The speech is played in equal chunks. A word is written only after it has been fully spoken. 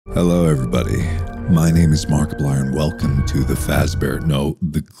Hello, everybody. My name is Markiplier, and welcome to the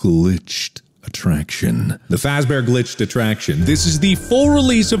the glitched attraction. The Fazbear glitched attraction. This is the full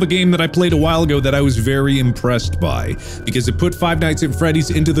release of a game that I played a while ago that I was very impressed by, because it put Five Nights at Freddy's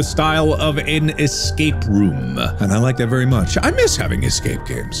into the style of an escape room. And I like that very much. I miss having escape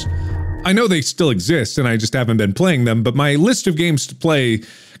games. I know they still exist, and I just haven't been playing them, but my list of games to play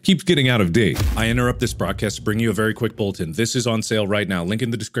keeps getting out of date. I interrupt this broadcast to bring you a very quick bulletin. This is on sale right now. Link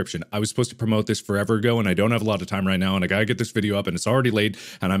in the description. I was supposed to promote this forever ago, and I don't have a lot of time right now, and I gotta get this video up, and it's already late,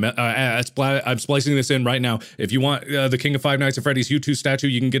 and I'm splicing this in right now. If you want the King of Five Nights at Freddy's U2 statue,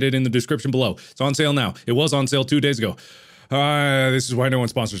 you can get it in the description below. It's on sale now. It was on sale 2 days ago. This is why no one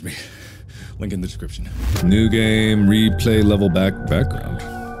sponsors me. Link in the description. New game, replay level background.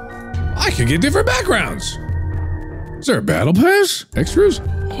 I can get different backgrounds. Is there a battle pass? Extras?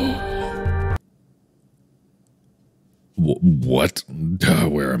 What?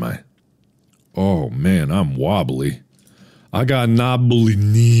 Where am I? Oh man, I'm wobbly. I got knobbly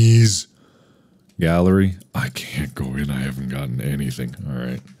knees. Gallery? I can't go in. I haven't gotten anything.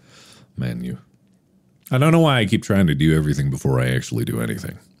 Alright. Menu. I don't know why I keep trying to do everything before I actually do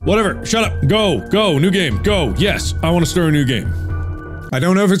anything. Whatever. Shut up. Go. Go. New game. Go. Yes. I want to start a new game. I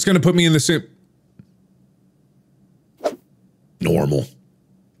don't know if it's going to put me in the same... Normal.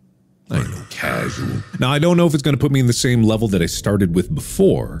 I know, casual. Now, I don't know if it's going to put me in the same level that I started with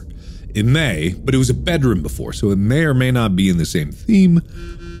before. It may, but it was a bedroom before, so it may or may not be in the same theme.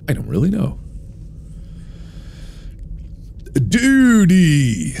 I don't really know.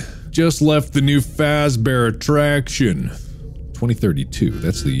 Duty! Just left the new Fazbear attraction. 2032,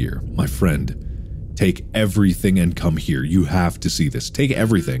 that's the year. My friend, take everything and come here. You have to see this. Take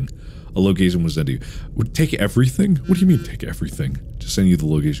everything. A location was sent to you. Take everything? What do you mean, take everything? Just send you the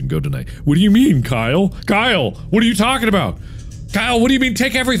location. Go tonight. What do you mean, Kyle? Kyle, what are you talking about? Kyle, what do you mean,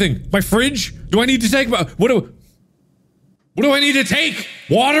 take everything? My fridge? Do I need to take what do I need to take?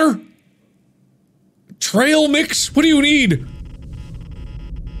 Water? Trail mix? What do you need?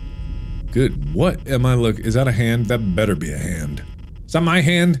 Good. What am I is that a hand? That better be a hand. Is that my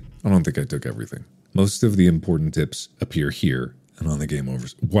hand? I don't think I took everything. Most of the important tips appear here. And on the game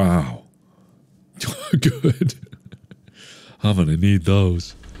overs. Wow. Good. I'm gonna need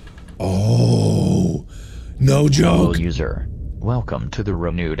those. Oh, no joke. Hello user. Welcome to the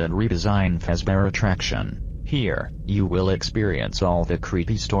renewed and redesigned Fazbear attraction. Here, you will experience all the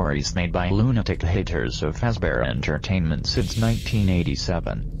creepy stories made by lunatic haters of Fazbear Entertainment since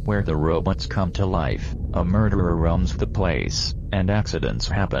 1987, where the robots come to life, a murderer roams the place, and accidents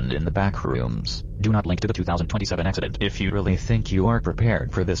happened in the back rooms. Do not link to the 2027 accident if you really think you are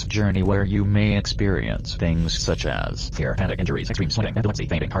prepared for this journey where you may experience things such as fear, panic, injuries, extreme sweating, epilepsy,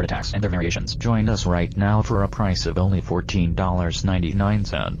 fainting, heart attacks, and their variations. Join us right now for a price of only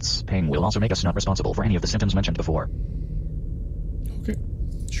 $14.99. Paying will also make us not responsible for any of the symptoms mentioned before. Okay,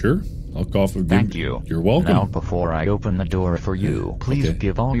 sure. I'll call for Thank you. You're welcome. Now, before I open the door for you, please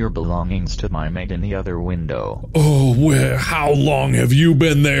give all your belongings to my mate in the other window. Oh, how long have you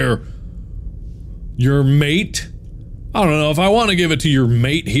been there? Your mate? I don't know if I want to give it to your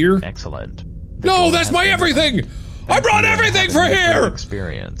mate here. Excellent. No, that's my everything! I brought everything for here!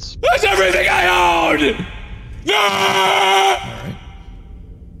 Experience. That's everything I own! No! Alright.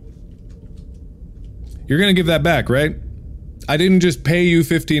 You're gonna give that back, right? I didn't just pay you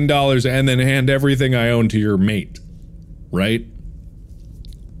 $15 and then hand everything I own to your mate, right?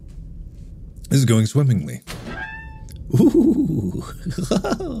 This is going swimmingly. Ooh,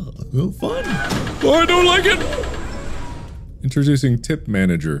 fun. Oh, I don't like it. Introducing Tip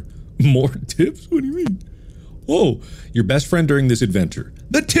Manager. More tips? What do you mean? Oh, your best friend during this adventure.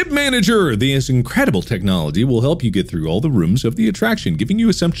 The Tip Manager! This incredible technology will help you get through all the rooms of the attraction, giving you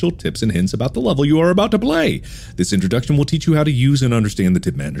essential tips and hints about the level you are about to play. This introduction will teach you how to use and understand the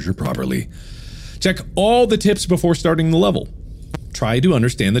Tip Manager properly. Check all the tips before starting the level. Try to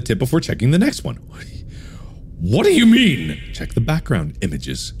understand the tip before checking the next one. What do you mean? Check the background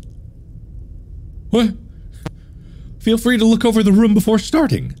images. What? Feel free to look over the room before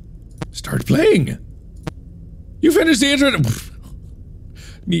starting. Start playing. You finished the intro.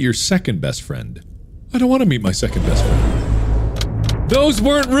 Meet your second best friend. I don't want to meet my second best friend. Those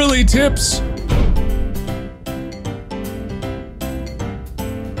weren't really tips.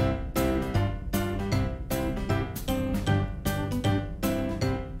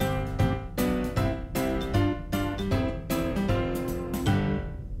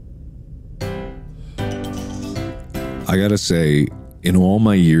 I gotta say, In all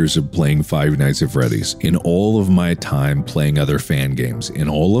my years of playing Five Nights at Freddy's, in all of my time playing other fan games, in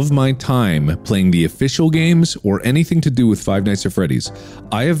all of my time playing the official games or anything to do with Five Nights at Freddy's,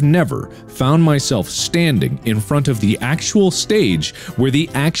 I have never found myself standing in front of the actual stage where the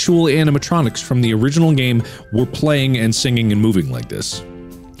actual animatronics from the original game were playing and singing and moving like this.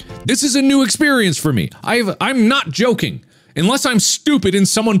 This is a new experience for me. I'm not joking. Unless I'm stupid and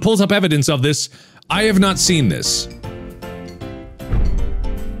someone pulls up evidence of this, I have not seen this.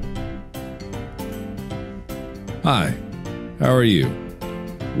 Hi, how are you?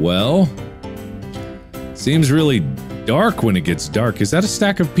 Well, seems really dark when it gets dark. Is that a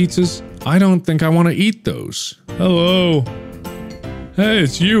stack of pizzas? I don't think I want to eat those. Hello. Hey,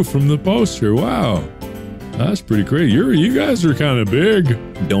 it's you from the poster. Wow. That's pretty crazy. You guys are kind of big.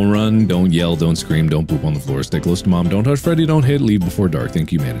 Don't run, don't yell, don't scream, don't poop on the floor, stay close to mom, don't touch Freddy, don't hit, leave before dark.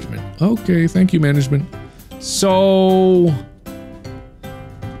 Thank you, management. Okay, thank you, management. So,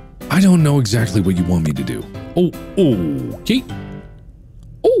 I don't know exactly what you want me to do. Oh, okay.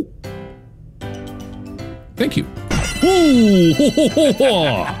 Oh. Thank you. Oh, ho, ho, ho,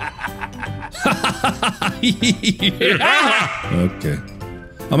 ho. Yeah. Okay.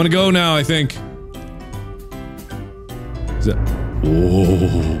 I'm gonna go now, I think. Is that?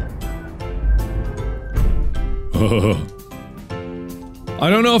 Oh. I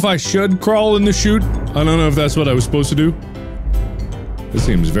don't know if I should crawl in the chute. I don't know if that's what I was supposed to do. This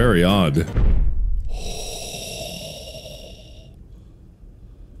seems very odd.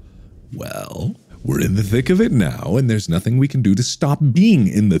 Well, we're in the thick of it now, and there's nothing we can do to stop being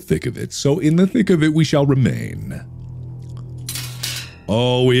in the thick of it. So in the thick of it we shall remain.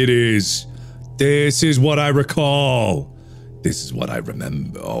 Oh, it is. This is what I recall. This is what I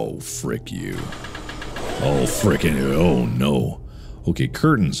remember. Oh, frick you. Oh, frickin', oh no. Okay,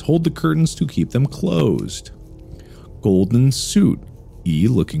 curtains. Hold the curtains to keep them closed. Golden suit. E,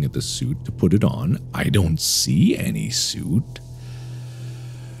 looking at the suit to put it on. I don't see any suit.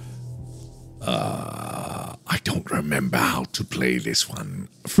 I don't remember how to play this one.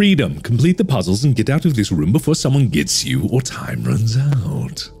 Freedom. Complete the puzzles and get out of this room before someone gets you or time runs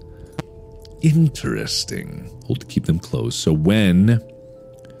out. Interesting. Hold to keep them closed. So when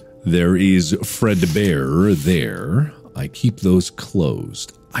there is Fredbear there, I keep those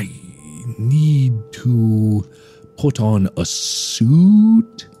closed. I need to put on a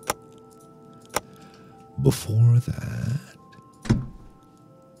suit before that.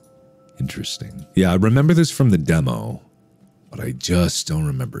 Interesting. Yeah, I remember this from the demo, but I just don't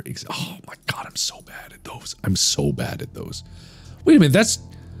remember. Oh my god, I'm so bad at those. I'm so bad at those. Wait a minute, that's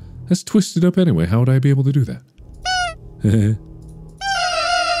twisted up anyway. How would I be able to do that? Okay.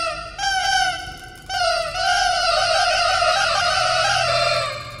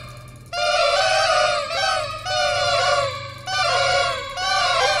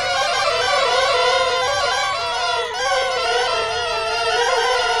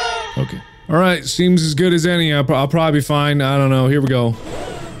 All right. Seems as good as any. I'll probably be fine. I don't know. Here we go.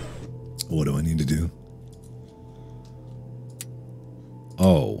 What do I need to do?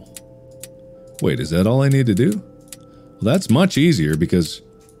 Oh. Wait, is that all I need to do? Well, that's much easier because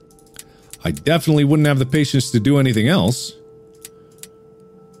I definitely wouldn't have the patience to do anything else.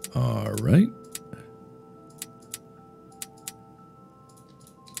 All right.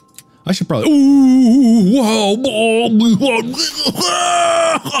 I should probably. Ooh, whoa,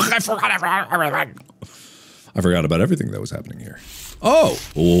 I forgot about everything that was happening here. Oh,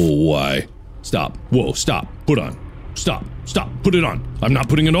 why? Stop. Whoa, stop. Put on. Stop. Stop. Put it on. I'm not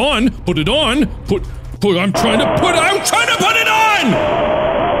putting it on. Put it on. I'm trying to put it on!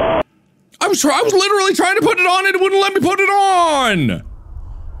 I was literally trying to put it on and it wouldn't let me put it on!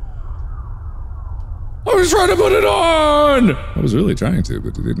 I was trying to put it on! I was really trying to,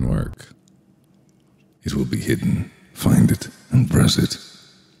 but it didn't work. It will be hidden. Find it and press it.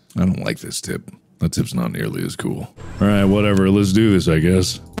 I don't like this tip. That tip's not nearly as cool. Alright, whatever. Let's do this, I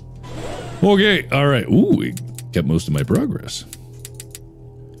guess. Okay, alright. Ooh, we kept most of my progress.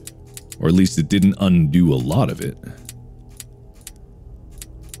 Or at least it didn't undo a lot of it.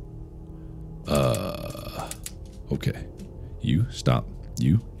 Okay. You, stop.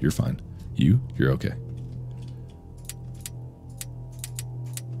 You're fine. You're okay.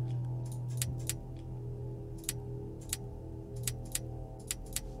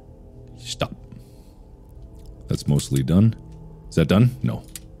 Stop. That's mostly done. Is that done? No.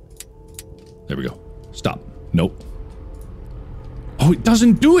 There we go. Stop. Nope. Oh, it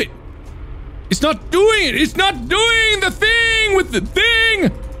doesn't do it! It's not doing it! It's not doing the thing with the thing!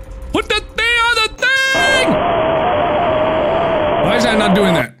 Put the thing on the thing! Why is that not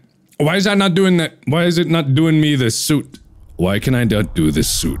doing that? Why is that not doing that? Why is it not doing me the suit? Why can I not do this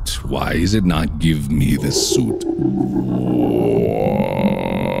suit? Why is it not give me this suit? What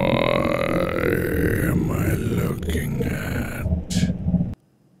am I looking at?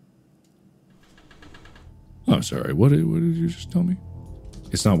 Oh, sorry. What did you just tell me?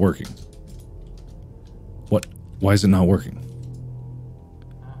 It's not working. What? Why is it not working?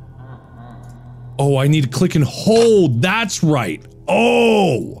 Oh, I need to click and hold. That's right.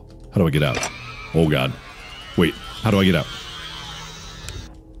 Oh! How do I get out? Oh, God. Wait, how do I get out?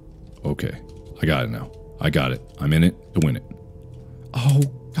 Okay, I got it now. I got it. I'm in it to win it. Oh,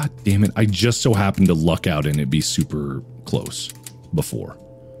 God damn it. I just so happened to luck out and it be super close before.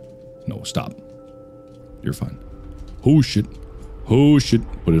 No, stop. You're fine. Oh, shit. Oh, shit.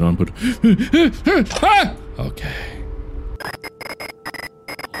 Put it on, put it. Okay.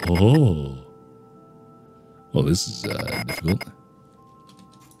 Oh. Well, this is, difficult.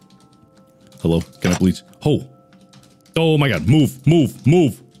 Hello? Can I please? Oh! Oh my god, move, move,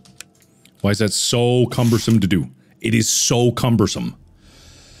 move! Why is that so cumbersome to do? It is so cumbersome.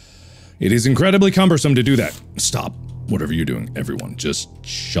 It is incredibly cumbersome to do that. Stop. Whatever you're doing, everyone, just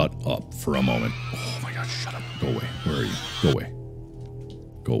shut up for a moment. Oh my god, shut up. Go away. Where are you? Go away.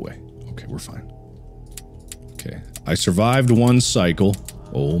 Go away. Okay, we're fine. Okay. I survived one cycle.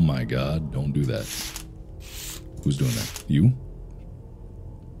 Oh my god, don't do that. Who's doing that? You?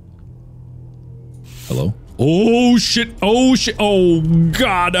 Hello? Oh shit! Oh shit! Oh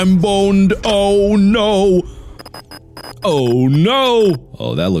god, I'm boned! Oh no! Oh no!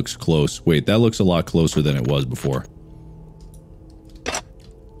 Oh, that looks close. Wait, that looks a lot closer than it was before.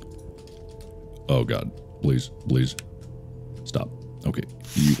 Oh god. Please, please. Stop. Okay.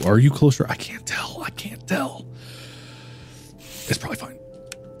 Are you closer? I can't tell. I can't tell. It's probably fine.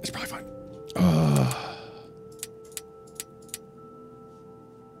 It's probably fine.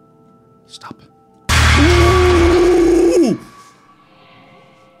 Stop. Ooh!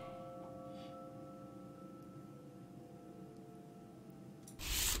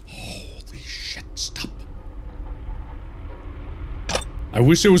 Holy shit, stop. I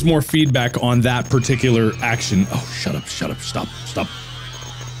wish there was more feedback on that particular action. Oh, shut up, stop, stop. Stop.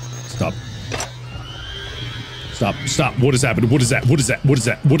 Stop, stop. What is happening? What is that? What is that? What is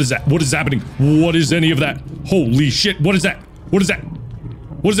that? What is that? What is happening? What is any of that? Holy shit, what is that? What is that?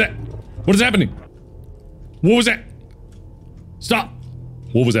 What is that? What is happening? What was that? Stop!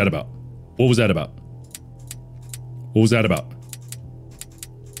 What was that about? What was that about? What was that about?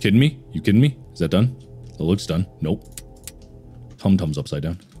 Kidding me? You kidding me? Is that done? It looks done. Nope. Tum-tums upside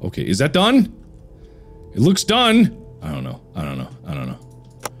down. Okay, is that done? It looks done! I don't know. I don't know. I don't know.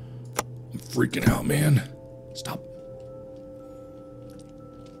 I'm freaking out, man. Stop.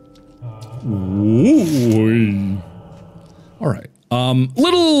 Ooh. Alright.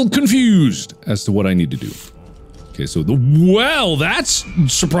 Little confused as to what I need to do. Okay, so well, that's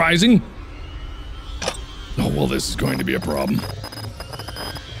surprising. Oh, well, this is going to be a problem.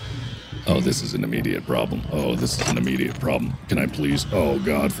 Oh, this is an immediate problem. Oh, this is an immediate problem. Can I please? Oh,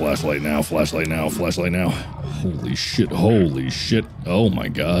 God, flashlight now, flashlight now, flashlight now. Holy shit, holy shit. Oh, my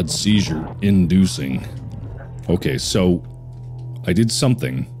God, seizure inducing. Okay, so I did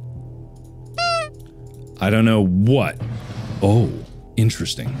something. I don't know what. Oh,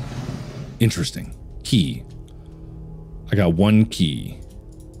 interesting. Interesting. Key. I got one key.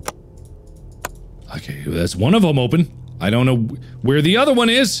 Okay, that's one of them open. I don't know where the other one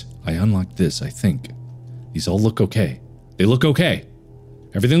is. I unlocked this, I think. These all look okay. They look okay.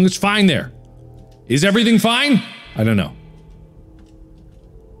 Everything looks fine there. Is everything fine? I don't know.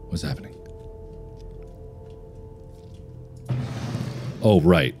 What's happening? Oh,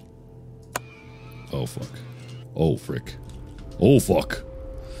 right. Oh, fuck. Oh, frick. Oh, fuck.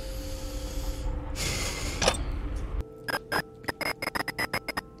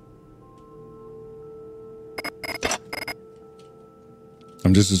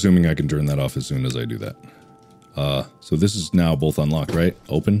 I'm just assuming I can turn that off as soon as I do that. So this is now both unlocked, right?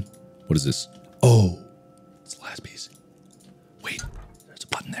 Open? What is this? Oh! It's the last piece. Wait, there's a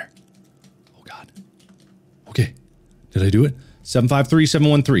button there. Oh, God. Okay. Did I do it?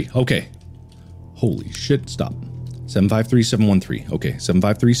 753-713. Okay. Holy shit, stop. 753-713. Okay,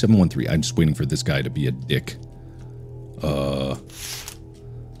 753-713. I'm just waiting for this guy to be a dick. Please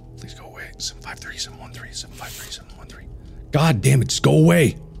go away. 753-713. 753-713. God damn it, just go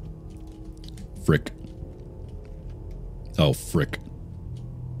away. Frick. Oh, frick.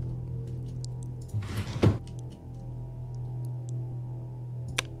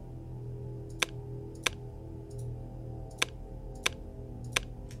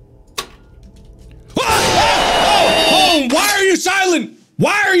 Why are you silent?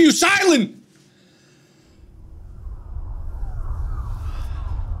 Why are you silent?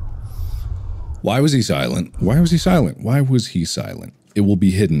 Why was he silent? Why was he silent? Why was he silent? It will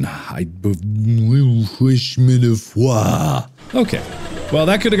be hidden. Okay. Well,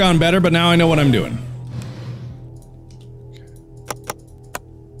 that could have gone better, but now I know what I'm doing.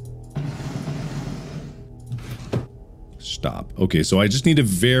 Stop. Okay, so I just need to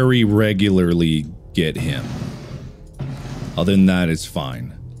very regularly get him. Other than that, it's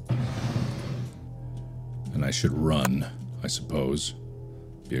fine. And I should run, I suppose.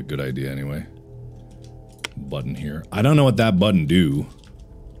 Be a good idea anyway. Button here. I don't know what that button do.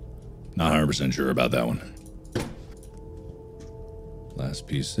 Not 100% sure about that one. Last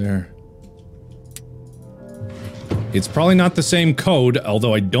piece there. It's probably not the same code,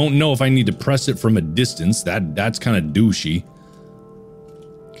 although I don't know if I need to press it from a distance. That's kind of douchey.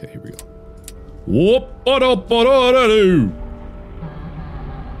 Okay, here we go.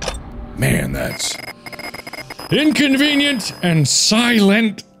 Man, that's inconvenient and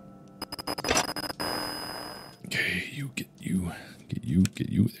silent. Okay, get you.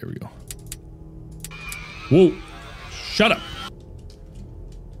 There we go. Whoa. Shut up.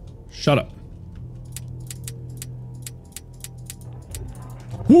 Shut up.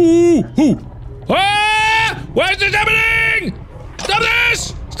 Whoo! Whoo! Ah! Why is this happening? Stop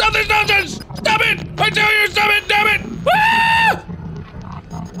this! Stop this nonsense! Stop it! I tell you, stop it! Damn it! Ah!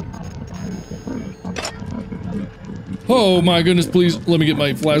 Oh my goodness, please, let me get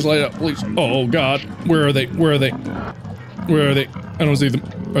my flashlight out, please. Oh God, where are they? Where are they? Where are they? I don't see them.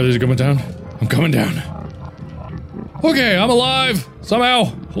 Are they coming down? I'm coming down. Okay, I'm alive! Somehow!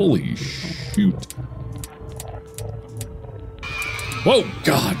 Holy shoot. Whoa,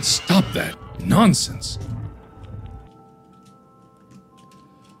 God, stop that nonsense.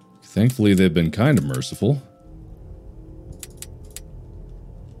 Thankfully, they've been kind of merciful.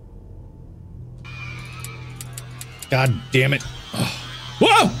 God damn it.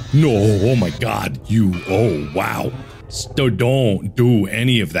 Whoa! No, oh my God, oh wow. Don't do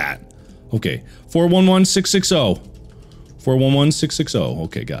any of that. Okay, 411660. 411660,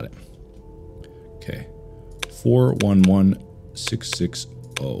 okay, got it. Okay, 411660.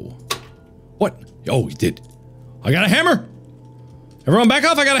 What? Oh, he did. I got a hammer! Everyone back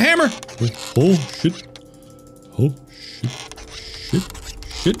off, I got a hammer! Oh, shit. Oh,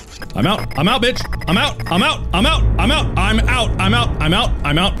 shit. I'm out, bitch! I'm out!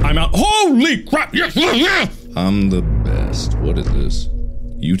 Holy crap! Yes! I'm the best. What is this?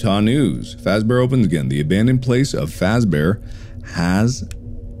 Utah News. Fazbear opens again. The abandoned place of Fazbear has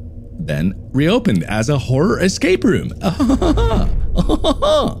been reopened as a horror escape room.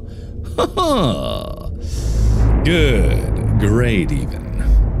 Good. Great, even.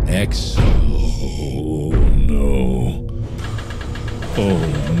 Oh, no. Oh,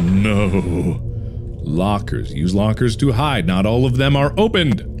 no. Lockers. Use lockers to hide. Not all of them are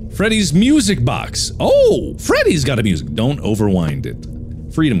opened. Freddy's music box. Oh, Freddy's got a music. Don't overwind it.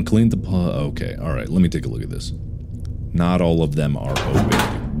 Freedom, clean the paw. Okay, all right, let me take a look at this. Not all of them are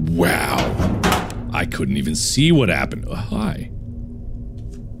open. Wow. I couldn't even see what happened. Hi.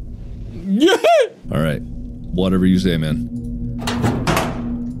 Yeah. All right, whatever you say, man.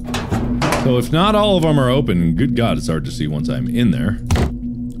 So if not all of them are open, good God, it's hard to see once I'm in there.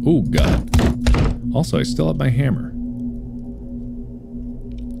 Oh, God. Also, I still have my hammer.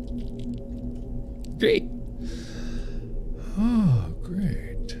 Great. Oh,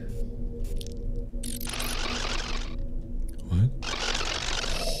 great. What?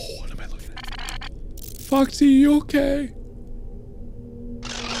 Oh, what am I looking at? Foxy, you okay?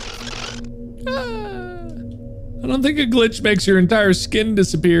 Ah, I don't think a glitch makes your entire skin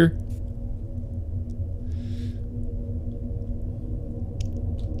disappear.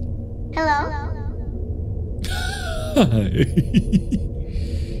 Hello?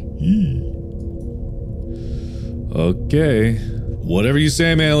 Okay. Whatever you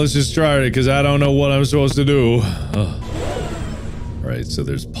say, man, let's just try it, because I don't know what I'm supposed to do. Alright, so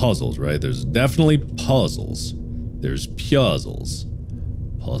there's puzzles, right? There's definitely puzzles. There's puzzles.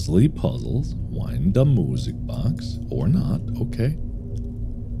 Puzzly puzzles. Wind the music box. Or not. Okay.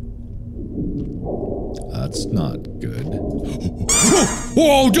 That's not good.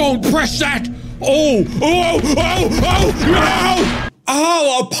 Whoa, don't press that! Oh! No!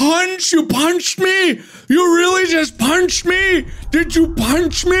 Oh, a punch! You punched me! You really just punched me? Did you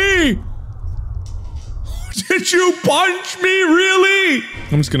punch me? Did you punch me, really?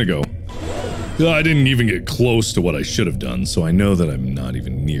 I'm just gonna go. I didn't even get close to what I should have done, so I know that I'm not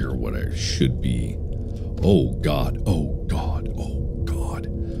even near what I should be. Oh God, oh God, oh God.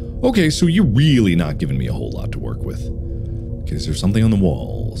 Okay, so you're really not giving me a whole lot to work with. Okay, is there something on the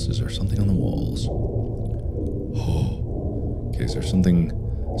walls? Is there something on the walls? Oh. Okay, is there something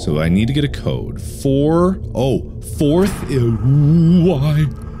So I need to get a code. 4. Oh, fourth. Why?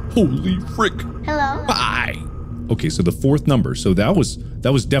 Holy frick. Hello? Hi. Okay, so the fourth number. So that was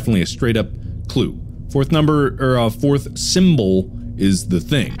definitely a straight up clue. Fourth number, or fourth symbol is the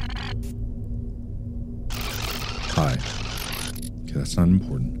thing. Hi. Okay, that's not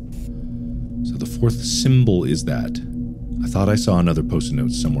important. So the fourth symbol is that. I thought I saw another post-it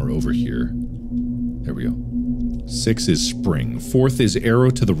note somewhere over here. There we go. 6 is spring. Fourth is arrow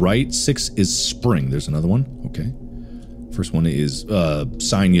to the right. 6 is spring. There's another one. Okay. First one is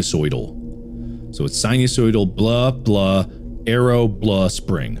sinusoidal. So it's sinusoidal, blah, blah, arrow, blah,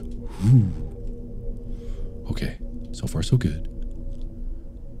 spring. Whew. Okay. So far, so good.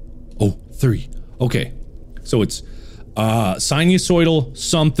 Oh, 3. Okay. So it's sinusoidal,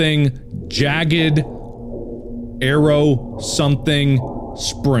 something, jagged, arrow, something,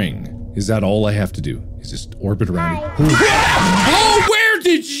 spring. Is that all I have to do? Is just orbit around it? Oh, where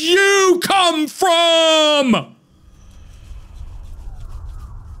did you come from?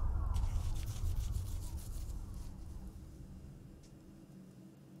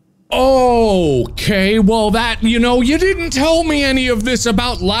 Okay, well that, you know, you didn't tell me any of this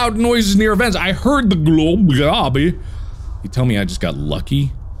about loud noises near events. I heard the globby. You tell me I just got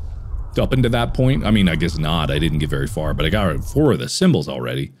lucky up into that point? I mean, I guess not. I didn't get very far, but I got 4 of the symbols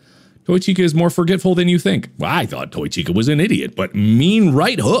already. Toy Chica is more forgetful than you think. Well, I thought Toy Chica was an idiot, but mean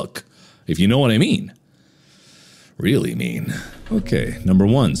right hook, if you know what I mean. Really mean. Okay, number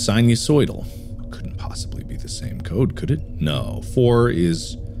 1, sinusoidal. Couldn't possibly be the same code, could it? No. 4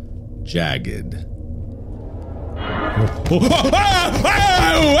 is jagged.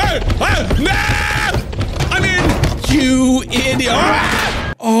 I'm in! You idiot!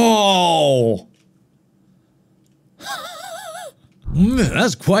 Oh!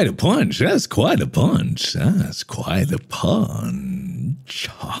 That's quite a punch. That's quite a punch. That's quite a punch.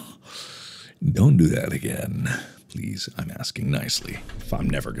 Don't do that again. Please, I'm asking nicely. If I'm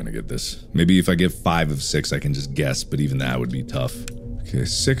never gonna get this. Maybe if I get 5 of 6, I can just guess, but even that would be tough. Okay,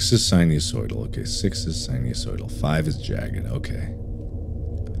 6 is sinusoidal. Okay, 6 is sinusoidal. 5 is jagged. Okay.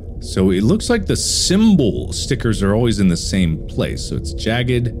 So it looks like the symbol stickers are always in the same place. So it's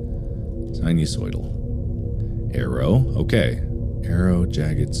jagged, sinusoidal. Arrow. Okay. Arrow,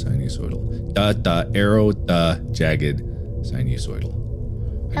 jagged, sinusoidal. Arrow, jagged, sinusoidal.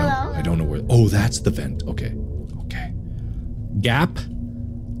 Hello? I don't know where. Oh, that's the vent. Okay. Okay. Gap,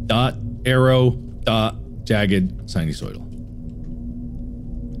 arrow, jagged, sinusoidal.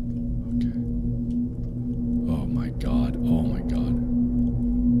 Okay. Oh my god. Oh my god.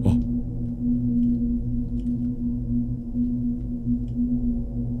 Oh.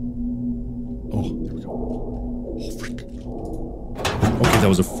 Oh, there we go. Oh, freak. Okay, that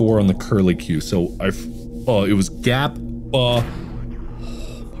was a 4 on the curly Q. So it was gap, oh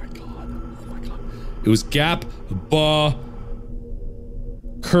my god. It was gap,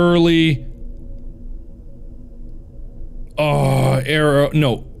 curly, arrow,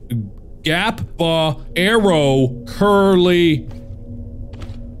 no. Gap, arrow, curly,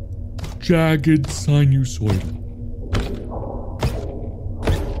 jagged, sinusoidal.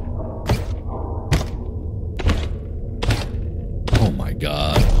 Oh my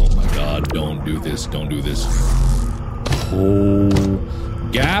god, don't do this, don't do this. Oh,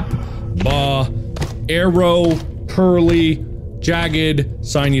 gap, arrow, curly, jagged,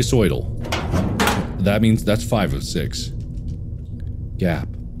 sinusoidal. That means that's 5 of 6. Gap,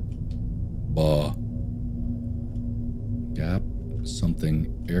 gap, something,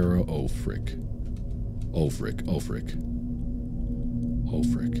 arrow, oh frick. Oh frick, oh frick. Oh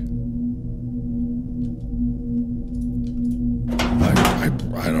frick.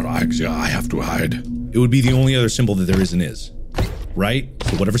 I don't know, actually, I have to hide. It would be the only other symbol that there is and is. Right?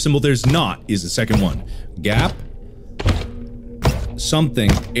 So whatever symbol there's not is the second one. Gap,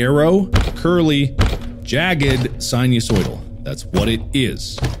 something, arrow, curly, jagged, sinusoidal. That's what it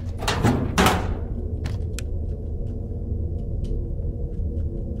is.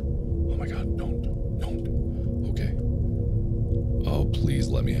 Oh my god, don't. Okay. Oh, please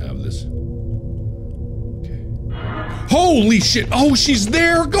let me have this. Okay. Holy shit! Oh, she's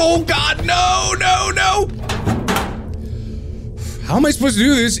there! Oh god, no! How am I supposed to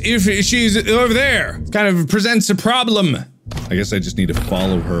do this if she's over there? It kind of presents a problem. I guess I just need to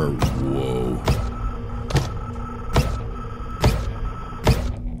follow her. Whoa.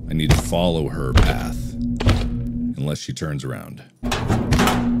 I need to follow her path. Unless she turns around.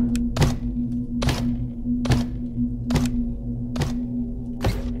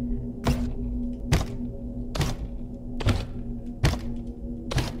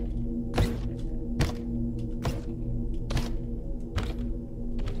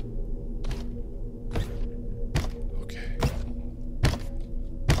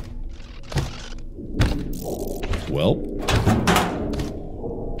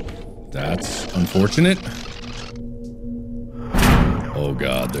 That's unfortunate. Oh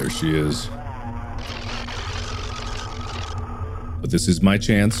god, there she is. But this is my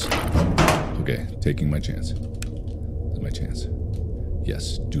chance. Okay, taking my chance. This is my chance.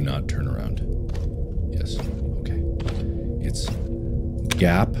 Yes, do not turn around. Yes, okay. It's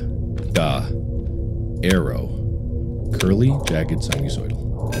gap, da, arrow, curly, jagged,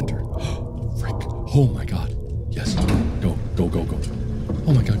 sinusoidal. Enter. Frick. Oh my god. Yes. Go, go, go, go.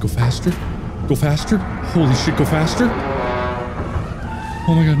 Oh my god, go faster. Go faster. Holy shit, go faster.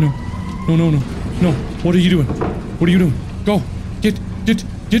 Oh my god, no. No, no, no. No. What are you doing? What are you doing? Go. Get.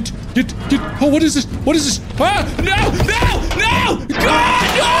 Oh, what is this? What is this? Ah! No! No! No!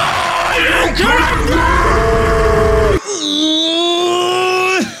 God! No!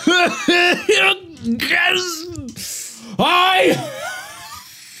 I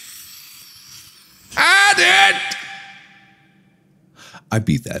had it! I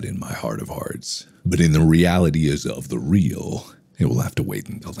beat that in my heart of hearts. But in the reality is of the real, it will have to wait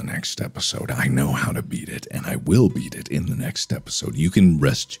until the next episode. I know how to beat it, and I will beat it in the next episode. You can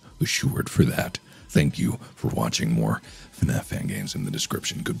rest assured for that. Thank you for watching. More FNAF fan games in the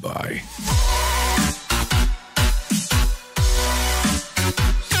description. Goodbye.